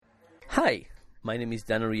Hi, my name is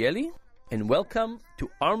Ariely, and welcome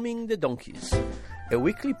to Arming the Donkeys, a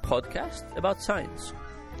weekly podcast about science.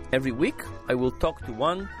 Every week, I will talk to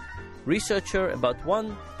one researcher about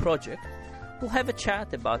one project. We'll have a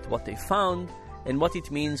chat about what they found and what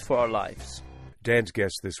it means for our lives. Dan's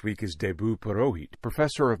guest this week is Debu Purohit,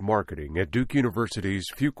 professor of marketing at Duke University's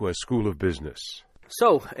Fuqua School of Business.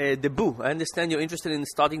 So, Debu, I understand you're interested in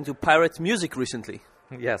starting to pirate music recently.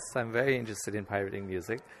 Yes, I'm very interested in pirating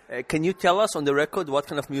music. Can you tell us on the record what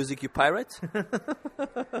kind of music you pirate?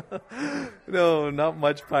 No, not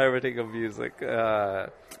much pirating of music.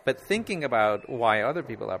 But thinking about why other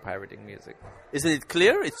people are pirating music. Isn't it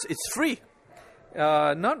clear? It's free.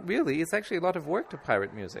 Not really. It's actually a lot of work to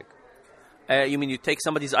pirate music. You mean you take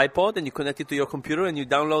somebody's iPod and you connect it to your computer and you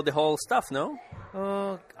download the whole stuff, no?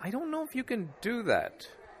 I don't know if you can do that.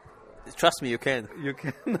 Trust me, you can. You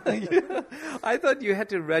can? I thought you had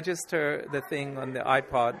to register the thing on the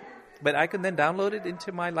iPod, but I can then download it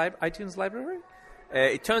into my iTunes library?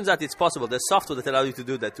 It turns out it's possible. There's software that allows you to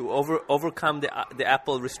do that, to overcome the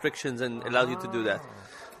Apple restrictions and allows you to do that.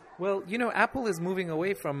 Well, Apple is moving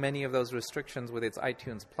away from many of those restrictions with its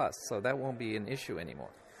iTunes Plus, so that won't be an issue anymore.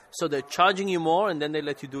 So they're charging you more and then they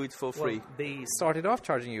let you do it for free? Well, they started off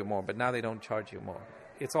charging you more, but now they don't charge you more.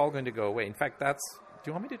 It's all going to go away. In fact, do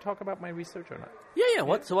you want me to talk about my research or not? Yeah.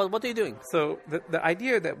 What are you doing? So the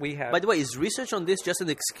idea that we have... By the way, is research on this just an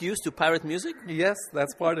excuse to pirate music? Yes,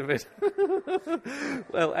 that's part of it.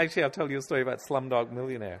 Well, actually, I'll tell you a story about Slumdog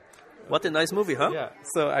Millionaire. What a nice movie, huh? Yeah.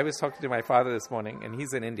 So I was talking to my father this morning, and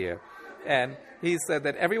he's in India. And he said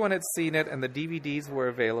that everyone had seen it, and the DVDs were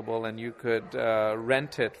available, and you could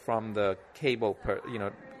rent it from the cable,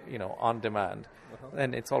 on demand. Uh-huh.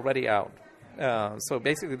 And it's already out. So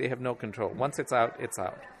basically, they have no control. Once it's out, it's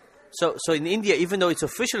out. So in India, even though it's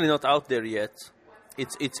officially not out there yet,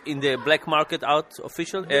 it's in the black market out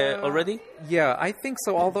already? Yeah, I think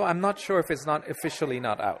so, although I'm not sure if it's not officially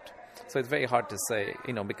not out. So it's very hard to say,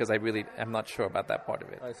 because I'm not sure about that part of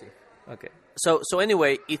it. I see. Okay. So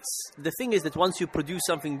anyway, the thing is that once you produce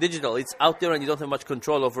something digital, it's out there and you don't have much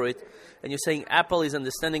control over it. And you're saying Apple is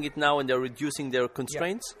understanding it now and they're reducing their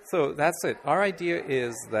constraints? Yeah. So that's it. Our idea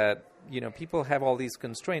is that people have all these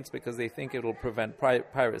constraints because they think it will prevent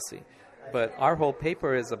piracy. But our whole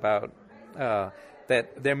paper is about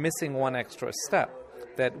that they're missing one extra step.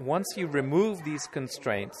 That once you remove these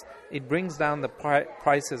constraints, it brings down the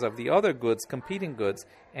prices of the other goods, competing goods,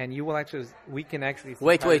 and we can actually...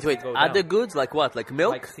 Wait. Other goods? Like what? Like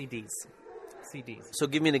milk? Like CDs. So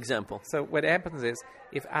give me an example. So what happens is,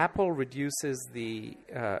 if Apple reduces removes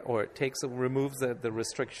the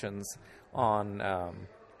restrictions on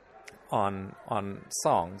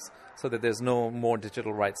songs so that there's no more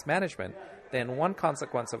digital rights management, then one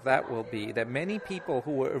consequence of that will be that many people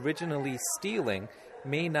who were originally stealing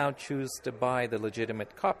may now choose to buy the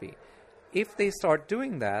legitimate copy. If they start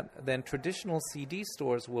doing that, then traditional CD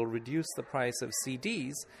stores will reduce the price of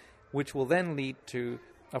CDs, which will then lead to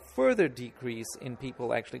a further decrease in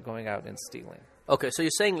people actually going out and stealing. Okay, so you're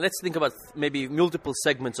saying let's think about maybe multiple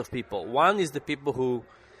segments of people. One is the people who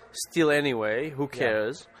steal anyway, who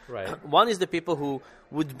cares? Yeah, right. One is the people who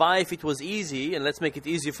would buy if it was easy, and let's make it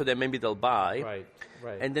easier for them, maybe they'll buy.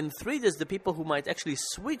 Right. And then three, there's the people who might actually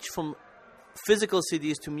switch from physical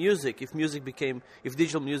CDs to music if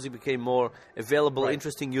digital music became more available,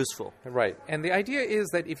 interesting, useful. Right. And the idea is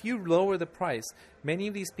that if you lower the price, many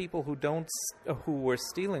of these people who were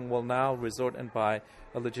stealing will now resort and buy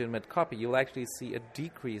a legitimate copy. You'll actually see a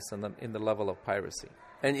decrease in the level of piracy.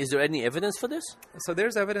 And is there any evidence for this? So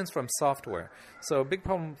there's evidence from software. So a big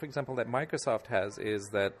problem, for example, that Microsoft has is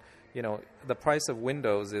that, the price of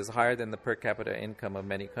Windows is higher than the per capita income of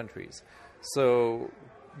many countries. So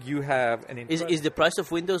you have an... Is the price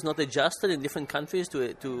of Windows not adjusted in different countries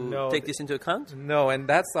to take this into account? No, and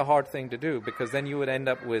that's the hard thing to do because then you would end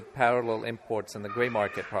up with parallel imports and the gray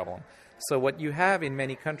market problem. So what you have in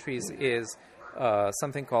many countries is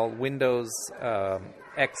something called Windows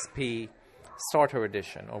XP Starter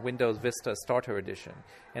Edition or Windows Vista Starter Edition.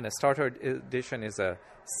 And a Starter Edition is a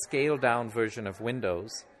scaled-down version of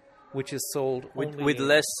Windows, which is sold with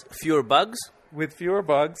fewer bugs? With fewer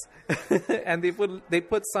bugs, and they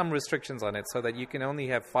put some restrictions on it so that you can only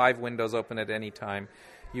have 5 windows open at any time.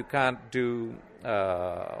 You can't do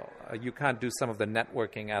some of the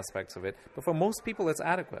networking aspects of it, but for most people, it's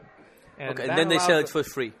adequate. And then they sell it for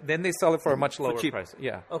free. Then they sell it for a much lower cheap price.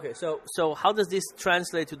 Yeah. Okay, so how does this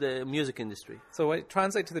translate to the music industry? So what it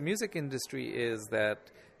translates to the music industry is that,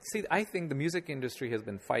 I think the music industry has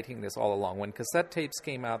been fighting this all along. When cassette tapes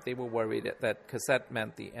came out, they were worried that cassette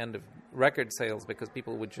meant the end of record sales because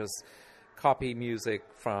people would just copy music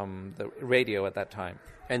from the radio at that time.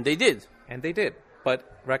 And they did. And they did.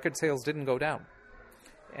 But record sales didn't go down.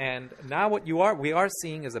 And now what we are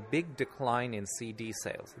seeing is a big decline in CD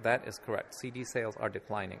sales. That is correct. CD sales are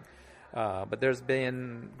declining. But there's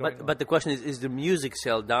been... But the question is the music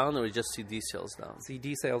sale down or is just CD sales down?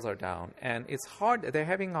 CD sales are down. And it's hard. They're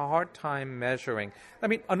having a hard time measuring. I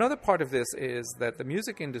mean, another part of this is that the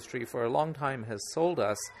music industry for a long time has sold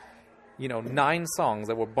us, 9 songs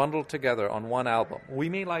that were bundled together on one album. We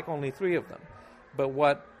may like only 3 of them. But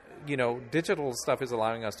what, digital stuff is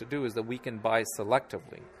allowing us to do is that we can buy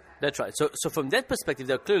selectively. That's right. So from that perspective,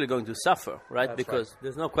 they're clearly going to suffer, right? That's because right.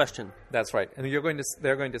 There's no question. That's right. And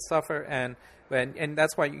they're going to suffer. And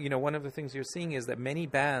that's why, one of the things you're seeing is that many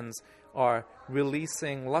bands are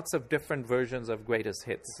releasing lots of different versions of greatest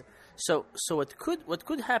hits. So what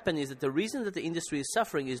could happen is that the reason that the industry is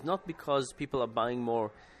suffering is not because people are buying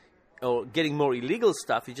more or getting more illegal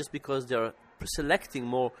stuff. It's just because they're selecting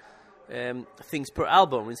more things per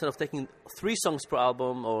album. Instead of taking 3 songs per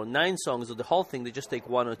album or 9 songs or the whole thing, they just take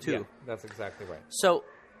 1 or 2. Yeah, that's exactly right. So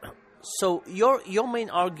your main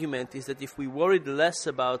argument is that if we worried less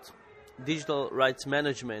about digital rights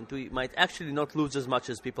management, we might actually not lose as much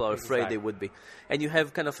as people are afraid they would be. And you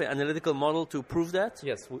have kind of an analytical model to prove that?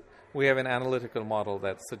 Yes, we have an analytical model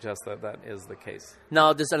that suggests that is the case.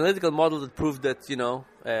 Now, there's an analytical model that proves that,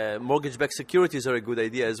 mortgage-backed securities are a good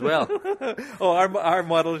idea as well. Our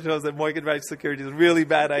model shows that mortgage-backed security is a really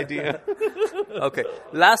bad idea. Okay.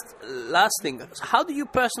 Last thing. How do you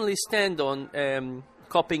personally stand on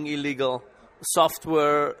copying illegal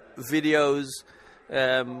software, videos,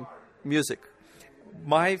 music?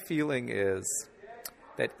 My feeling is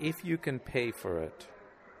that if you can pay for it,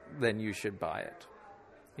 then you should buy it.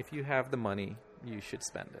 If you have the money, you should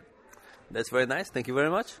spend it. That's very nice. Thank you very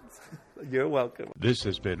much. You're welcome. This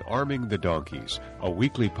has been Arming the Donkeys, a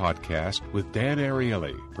weekly podcast with Dan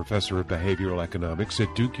Ariely, professor of behavioral economics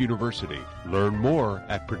at Duke University. Learn more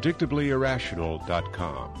at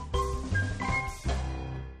predictablyirrational.com.